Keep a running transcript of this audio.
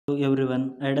Everyone,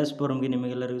 ಐಡಾಸ್ ಫೋರಮ್ಗೆ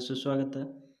ನಿಮಗೆಲ್ಲರಿಗೂ ಸುಸ್ವಾಗತ.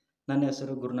 ನನ್ನ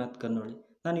ಹೆಸರು ಗುರುನಾಥ್ ಕನ್ನೋಳಿ.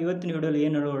 ನಾನು ಇವತ್ತಿನ ವಿಡಿಯೋಲಿ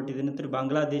ಏನು ಹೇಳ ಹೊರಟಿದ್ದೀನಿ ಅಂದರೆ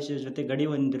ಬಾಂಗ್ಲಾದೇಶದ ಜೊತೆ ಗಡಿ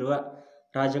ಹೊಂದಿರುವ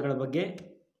ರಾಜ್ಯಗಳ ಬಗ್ಗೆ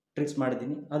ಟ್ರಿಕ್ಸ್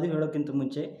ಮಾಡಿದ್ದೀನಿ. ಅದು ಹೇಳೋಕ್ಕಿಂತ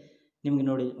ಮುಂಚೆ ನಿಮಗೆ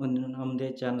ನೋಡಿ, ಒಂದು ನಮ್ಮದೇ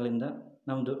ಚಾನಲಿಂದ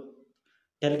ನಮ್ಮದು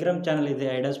ಟೆಲಿಗ್ರಾಮ್ ಚಾನಲ್ ಇದೆ,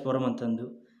 ಐಡಾಸ್ ಫೋರಮ್ ಅಂತಂದು.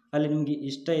 ಅಲ್ಲಿ ನಿಮಗೆ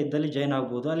ಇಷ್ಟ ಇದ್ದಲ್ಲಿ ಜಾಯ್ನ್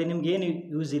ಆಗ್ಬೋದು. ಅಲ್ಲಿ ನಿಮ್ಗೆ ಏನು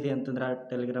ಯೂಸ್ ಇದೆ ಅಂತಂದ್ರೆ ಆ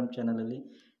ಟೆಲಿಗ್ರಾಮ್ ಚಾನಲಲ್ಲಿ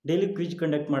ಡೈಲಿ ಕ್ವಿಜ್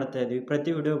ಕಂಡಕ್ಟ್ ಮಾಡ್ತಾಯಿದ್ವಿ.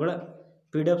 ಪ್ರತಿ ವಿಡಿಯೋಗಳ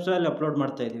PDF ಅಲ್ಲಿ ಅಪ್ಲೋಡ್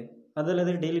ಮಾಡ್ತಾಯಿದ್ವಿ.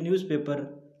 ಅದಲ್ಲದೆ ಡೈಲಿ ನ್ಯೂಸ್ ಪೇಪರ್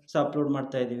ಸಹ ಅಪ್ಲೋಡ್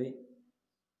ಮಾಡ್ತಾಯಿದ್ದೀವಿ.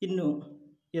 ಇನ್ನು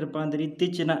ಏನಪ್ಪ ಅಂದರೆ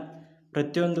ಇತ್ತೀಚಿನ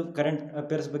ಪ್ರತಿಯೊಂದು ಕರೆಂಟ್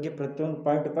ಅಫೇರ್ಸ್ ಬಗ್ಗೆ ಪ್ರತಿಯೊಂದು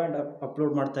ಪಾಯಿಂಟ್ ಟು ಪಾಯಿಂಟ್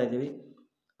ಅಪ್ಲೋಡ್ ಮಾಡ್ತಾಯಿದ್ದೀವಿ.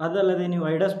 ಅದಲ್ಲದೆ ನೀವು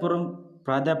ಐಡಾಸ್ ಫೋರಮ್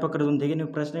ಪ್ರಾಧ್ಯಾಪಕರೊಂದಿಗೆ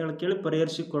ನೀವು ಪ್ರಶ್ನೆಗಳು ಕೇಳಿ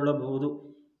ಪರಿಹರಿಸಿಕೊಳ್ಳಬಹುದು.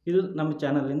 ಇದು ನಮ್ಮ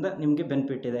ಚಾನಲಿಂದ ನಿಮಗೆ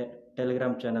ಬೆನಿಫಿಟ್ ಇದೆ,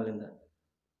 ಟೆಲಿಗ್ರಾಮ್ ಚಾನಲಿಂದ.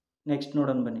 ನೆಕ್ಸ್ಟ್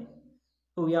ನೋಡೋಣ ಬನ್ನಿ.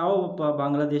 ಅವು ಯಾವಪ್ಪ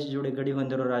ಬಾಂಗ್ಲಾದೇಶ ಜೋಡಿ ಗಡಿ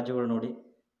ಹೊಂದಿರೋ ರಾಜ್ಯಗಳು ನೋಡಿ.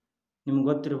 ನಿಮ್ಗೆ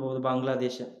ಗೊತ್ತಿರ್ಬೋದು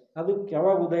ಬಾಂಗ್ಲಾದೇಶ. ಅದು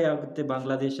ಯಾವಾಗ ಉದಯ ಆಗುತ್ತೆ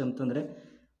ಬಾಂಗ್ಲಾದೇಶ ಅಂತಂದರೆ,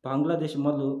 ಬಾಂಗ್ಲಾದೇಶ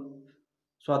ಮೊದಲು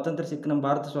ಸ್ವಾತಂತ್ರ್ಯ ಸಿಕ್ಕ, ನಮ್ಮ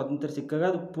ಭಾರತ ಸ್ವಾತಂತ್ರ್ಯ ಸಿಕ್ಕಾಗ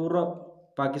ಅದು ಪೂರ್ವ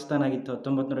ಪಾಕಿಸ್ತಾನ ಆಗಿತ್ತು.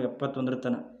 1971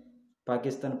 ತನಕ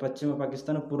ಪಾಕಿಸ್ತಾನ, ಪಶ್ಚಿಮ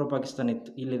ಪಾಕಿಸ್ತಾನ, ಪೂರ್ವ ಪಾಕಿಸ್ತಾನ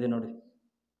ಇತ್ತು. ಇಲ್ಲಿದೆ ನೋಡಿ,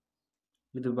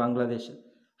 ಇದು ಬಾಂಗ್ಲಾದೇಶ.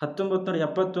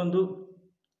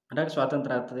 1971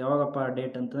 ಸ್ವಾತಂತ್ರ್ಯ ಆಗ್ತದೆ. ಯಾವಾಗಪ್ಪ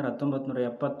ಡೇಟ್ ಅಂತಂದ್ರೆ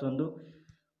 1971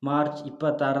 ಮಾರ್ಚ್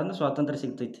 26 ಸ್ವಾತಂತ್ರ್ಯ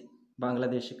ಸಿಗ್ತೈತಿ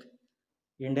ಬಾಂಗ್ಲಾದೇಶಕ್ಕೆ.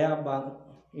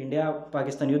 ಇಂಡಿಯಾ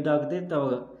ಪಾಕಿಸ್ತಾನ ಯುದ್ಧ ಆಗ್ತೈತೆ.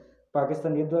 ಅವಾಗ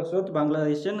ಪಾಕಿಸ್ತಾನ ಯುದ್ಧ ಸೋತು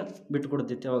ಬಾಂಗ್ಲಾದೇಶನ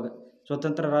ಬಿಟ್ಟುಕೊಡ್ತೈತಿ. ಅವಾಗ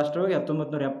ಸ್ವತಂತ್ರ ರಾಷ್ಟ್ರವಾಗಿ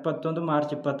 1971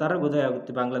 ಮಾರ್ಚ್ 26 ಉದಯ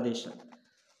ಆಗುತ್ತೆ ಬಾಂಗ್ಲಾದೇಶ.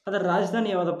 ಅದರ ರಾಜಧಾನಿ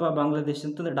ಯಾವುದಪ್ಪ ಬಾಂಗ್ಲಾದೇಶ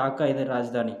ಅಂತಂದ್ರೆ ಢಾಕಾ ಇದೆ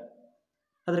ರಾಜಧಾನಿ.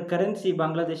 ಅದರ ಕರೆನ್ಸಿ,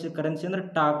 ಬಾಂಗ್ಲಾದೇಶದ ಕರೆನ್ಸಿ ಅಂದರೆ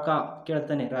ಟಾಕಾ.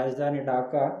 ಕೇಳ್ತಾನೆ, ರಾಜಧಾನಿ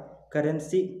ಢಾಕಾ,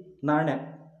 ಕರೆನ್ಸಿ ನಾಣ್ಯ,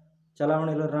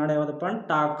 ಚಲಾವಣೆಯಲ್ಲಿರೋ ನಾಣ್ಯ ಯಾವುದಪ್ಪ ಅಂದ್ರೆ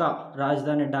ಟಾಕಾ.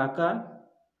 ರಾಜಧಾನಿ ಢಾಕಾ,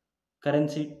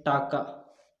 ಕರೆನ್ಸಿ ಟಾಕಾ.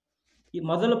 ಈ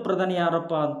ಮೊದಲ ಪ್ರಧಾನಿ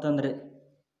ಯಾರಪ್ಪ ಅಂತಂದರೆ,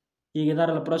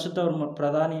 ಈಗಿದಾರಲ್ಲ ಪ್ರಸ್ತುತ ಅವ್ರ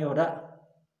ಪ್ರಧಾನಿಯವರ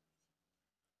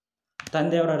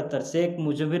ತಂದೆಯವರು ಇರ್ತಾರೆ, ಶೇಖ್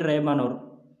ಮುಜಿಬುರ್ ರೆಹಮಾನ್ ಅವರು.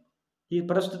 ಈ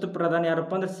ಪ್ರಸ್ತುತ ಪ್ರಧಾನಿ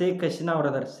ಯಾರಪ್ಪ ಅಂದ್ರೆ ಶೇಖ್ ಹಸೀನಾ ಅವರು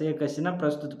ಅದಾರೆ. ಶೇಖ್ ಹಸೀನಾ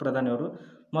ಪ್ರಸ್ತುತ ಪ್ರಧಾನಿಯವರು.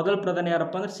 ಮೊದಲ ಪ್ರಧಾನಿ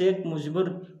ಯಾರಪ್ಪ ಅಂದ್ರೆ ಶೇಖ್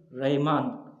ಮುಜಿಬುರ್ ರೆಹಮಾನ್.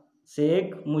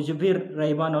 ಶೇಖ್ ಮುಜಿಬುರ್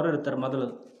ರೆಹಮಾನ್ ಅವರು ಇರ್ತಾರೆ ಮೊದಲು.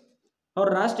 ಅವ್ರ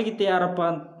ರಾಷ್ಟ್ರಗೀತೆ ಯಾರಪ್ಪ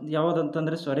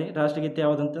ಯಾವುದಂತಂದ್ರೆ ರಾಷ್ಟ್ರಗೀತೆ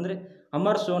ಯಾವುದಂತಂದರೆ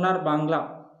ಅಮರ್ ಸೋನಾರ್ ಬಾಂಗ್ಲಾ.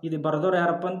 ಇದು ಬರೆದವ್ರು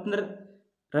ಯಾರಪ್ಪ ಅಂತಂದ್ರೆ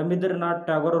ರವೀಂದ್ರನಾಥ್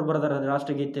ಟಾಗೋರ್ ಅವ್ರು ಬರೆದಾರ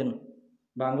ರಾಷ್ಟ್ರಗೀತೆಯನ್ನು.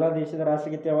 ಬಾಂಗ್ಲಾದೇಶದ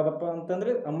ರಾಷ್ಟ್ರಗೀತೆ ಯಾವುದಪ್ಪ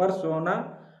ಅಂತಂದರೆ ಅಮರ್ ಸೋನಾ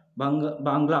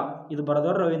ಬಾಂಗ್ಲಾ. ಇದು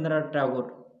ಬರೆದವರು ರವೀಂದ್ರನಾಥ್ ಟಾಗೋರ್.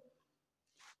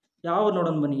 ಯಾವ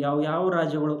ನೋಡೋಣ ಬನ್ನಿ, ಯಾವ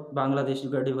ರಾಜ್ಯಗಳು ಬಾಂಗ್ಲಾದೇಶ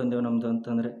ಗಡಿ ಹೊಂದಿವೆ ನಮ್ಮದು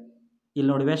ಅಂತಂದರೆ, ಇಲ್ಲಿ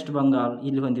ನೋಡಿ ವೆಸ್ಟ್ ಬಂಗಾಲ್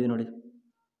ಇಲ್ಲಿ ಹೊಂದಿದೆ ನೋಡಿ.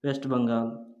 ವೆಸ್ಟ್ ಬಂಗಾಲ್,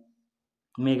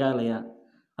 ಮೇಘಾಲಯ,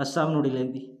 ಅಸ್ಸಾಂ ನೋಡಿ,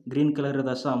 ಇಲ್ಲಿ ಗ್ರೀನ್ ಕಲರ್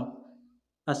ಇರೋದು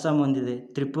ಅಸ್ಸಾಂ ಹೊಂದಿದೆ.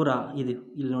 ತ್ರಿಪುರಾ ಇದು,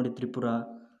 ಇಲ್ಲಿ ನೋಡಿ ತ್ರಿಪುರಾ.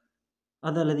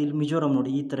 ಅದಲ್ಲದೆ ಇಲ್ಲಿ ಮಿಜೋರಾಂ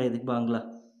ನೋಡಿ, ಈ ಥರ ಇದೆ ಬಾಂಗ್ಲಾ,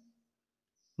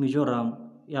 ಮಿಜೋರಾಂ.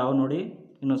 ಯಾವ ನೋಡಿ,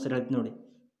 ಇನ್ನೊಂದ್ಸರಿ ಹೇಳ್ತೀನಿ ನೋಡಿ,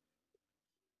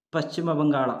 ಪಶ್ಚಿಮ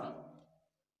ಬಂಗಾಳ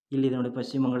ಇಲ್ಲಿದೆ ನೋಡಿ.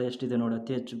 ಪಶ್ಚಿಮ ಬಂಗಾಳ ಎಷ್ಟಿದೆ ನೋಡಿ,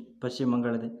 ಅತಿ ಹೆಚ್ಚು ಪಶ್ಚಿಮ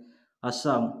ಬಂಗಾಳ ಇದೆ.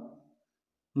 ಅಸ್ಸಾಂ,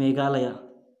 ಮೇಘಾಲಯ,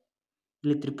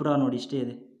 ಇಲ್ಲಿ ತ್ರಿಪುರಾ ನೋಡಿ ಇಷ್ಟೇ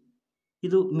ಇದೆ.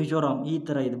 ಇದು ಮಿಜೋರಾಂ. ಈ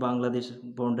ಥರ ಇದೆ ಬಾಂಗ್ಲಾದೇಶ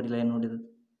ಬೌಂಡ್ರಿ ಲೈನ್ ನೋಡಿದ್ದು.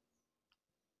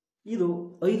 ಇದು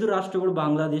 5 ರಾಷ್ಟ್ರಗಳು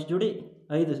ಬಾಂಗ್ಲಾದೇಶ ಜೋಡಿ,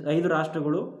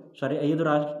 5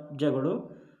 ರಾಜ್ಯಗಳು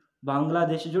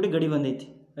ಬಾಂಗ್ಲಾದೇಶ ಜೋಡಿ ಗಡಿ ಬಂದೈತಿ.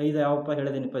 5 ಯಾವಪ್ಪ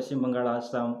ಹೇಳಿದ್ದೀನಿ, ಪಶ್ಚಿಮ ಬಂಗಾಳ,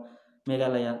 ಅಸ್ಸಾಂ,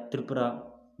 ಮೇಘಾಲಯ, ತ್ರಿಪುರಾ,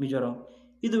 ಮಿಜೋರಾಂ.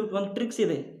 ಇದು ಒಂದು ಟ್ರಿಕ್ಸ್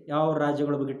ಇದೆ, ಯಾವ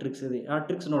ರಾಜ್ಯಗಳ ಬಗ್ಗೆ ಟ್ರಿಕ್ಸ್ ಇದೆ. ಆ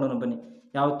ಟ್ರಿಕ್ಸ್ ನೋಡೋಣ ಬನ್ನಿ,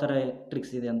 ಯಾವ ಥರ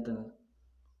ಟ್ರಿಕ್ಸ್ ಇದೆ ಅಂತ.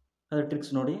 ಅದು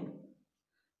ಟ್ರಿಕ್ಸ್ ನೋಡಿ.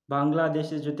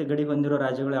 ಬಾಂಗ್ಲಾದೇಶದ ಜೊತೆ ಗಡಿ ಹೊಂದಿರೋ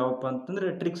ರಾಜ್ಯಗಳು ಯಾವಪ್ಪ ಅಂತಂದರೆ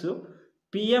ಟ್ರಿಕ್ಸು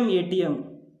PM ATM,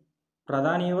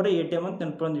 ಪ್ರಧಾನಿಯವರ ATM ಅಂತ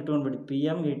ನೆನ್ಕೊಂಡು ಇಟ್ಕೊಂಡ್ಬಿಡಿ.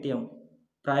 PM ATM,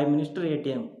 prime minister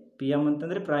ATM. PM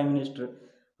ಅಂತಂದರೆ ಪ್ರೈಮ್ ಮಿನಿಸ್ಟರ್,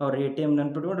 ಅವ್ರ ATM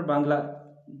ನೆನ್ಪಿಟ್ಕೊಂಡ್ರೆ ಬಾಂಗ್ಲಾ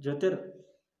ಜೊತೆ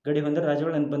ಗಡಿ ಹೊಂದಿರೋ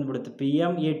ರಾಜ್ಯಗಳು ನೆನ್ಪು ಬಂದುಬಿಡುತ್ತೆ.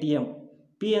 PM ATM.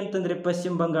 P ಅಂತಂದರೆ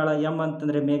ಪಶ್ಚಿಮ ಬಂಗಾಳ, M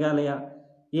ಅಂತಂದರೆ ಮೇಘಾಲಯ,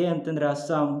 A ಅಂತಂದರೆ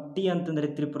ಅಸ್ಸಾಂ, T ಅಂತಂದರೆ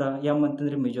ತ್ರಿಪುರಾ, M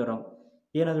ಅಂತಂದರೆ ಮಿಜೋರಾಂ.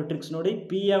 ಏನಾದರೂ ಟ್ರಿಕ್ಸ್ ನೋಡಿ.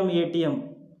 PM ATM,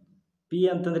 P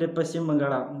ಅಂತಂದರೆ ಪಶ್ಚಿಮ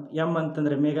ಬಂಗಾಳ, M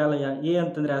ಅಂತಂದರೆ ಮೇಘಾಲಯ, A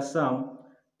ಅಂತಂದರೆ ಅಸ್ಸಾಂ,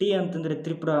 T ಅಂತಂದರೆ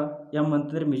ತ್ರಿಪುರಾ, M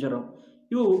ಅಂತಂದರೆ ಮಿಜೋರಾಂ.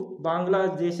 ಇವು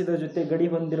ಬಾಂಗ್ಲಾದೇಶದ ಜೊತೆ ಗಡಿ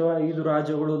ಹೊಂದಿರುವ 5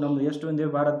 ರಾಜ್ಯಗಳು. ನಮ್ಮದು ಎಷ್ಟು ಹೊಂದಿವೆ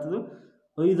ಭಾರತದ್ದು?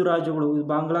 5 ರಾಜ್ಯಗಳು.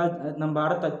 ನಮ್ಮ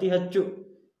ಭಾರತ ಅತಿ ಹೆಚ್ಚು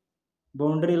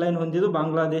ಬೌಂಡ್ರಿ ಲೈನ್ ಹೊಂದಿದ್ದು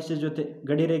ಬಾಂಗ್ಲಾದೇಶದ ಜೊತೆ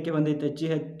ಗಡಿ ರೇಖೆ ಹೊಂದೈತೆ.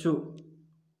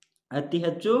 ಅತಿ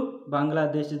ಹೆಚ್ಚು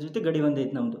ಬಾಂಗ್ಲಾದೇಶದ ಜೊತೆ ಗಡಿ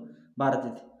ಹೊಂದೈತೆ ನಮ್ಮದು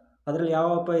ಭಾರತದ. ಅದರಲ್ಲಿ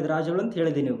ಯಾವಪ್ಪ 5 ರಾಜ್ಯಗಳು ಅಂತ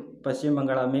ಹೇಳಿದ್ದೀನಿ ನೀವು, ಪಶ್ಚಿಮ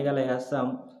ಬಂಗಾಳ, ಮೇಘಾಲಯ, ಅಸ್ಸಾಂ,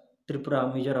 ತ್ರಿಪುರಾ,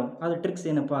 ಮಿಜೋರಾಂ. ಅದು ಟ್ರಿಕ್ಸ್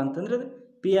ಏನಪ್ಪ ಅಂತಂದರೆ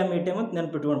PM ATM ಅಂತ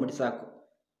ನೆನ್ಪಿಟ್ಕೊಂಡ್ಬಿಡಿ ಸಾಕು.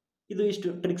 ಇದು ಇಷ್ಟು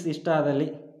ಟ್ರಿಕ್ಸ್. ಇಷ್ಟ ಆದಲ್ಲಿ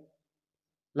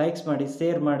ಲೈಕ್ಸ್ ಮಾಡಿ,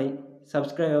 ಶೇರ್ ಮಾಡಿ,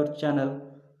 subscribe our channel.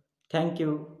 Thank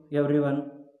you everyone.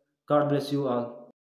 God bless you all.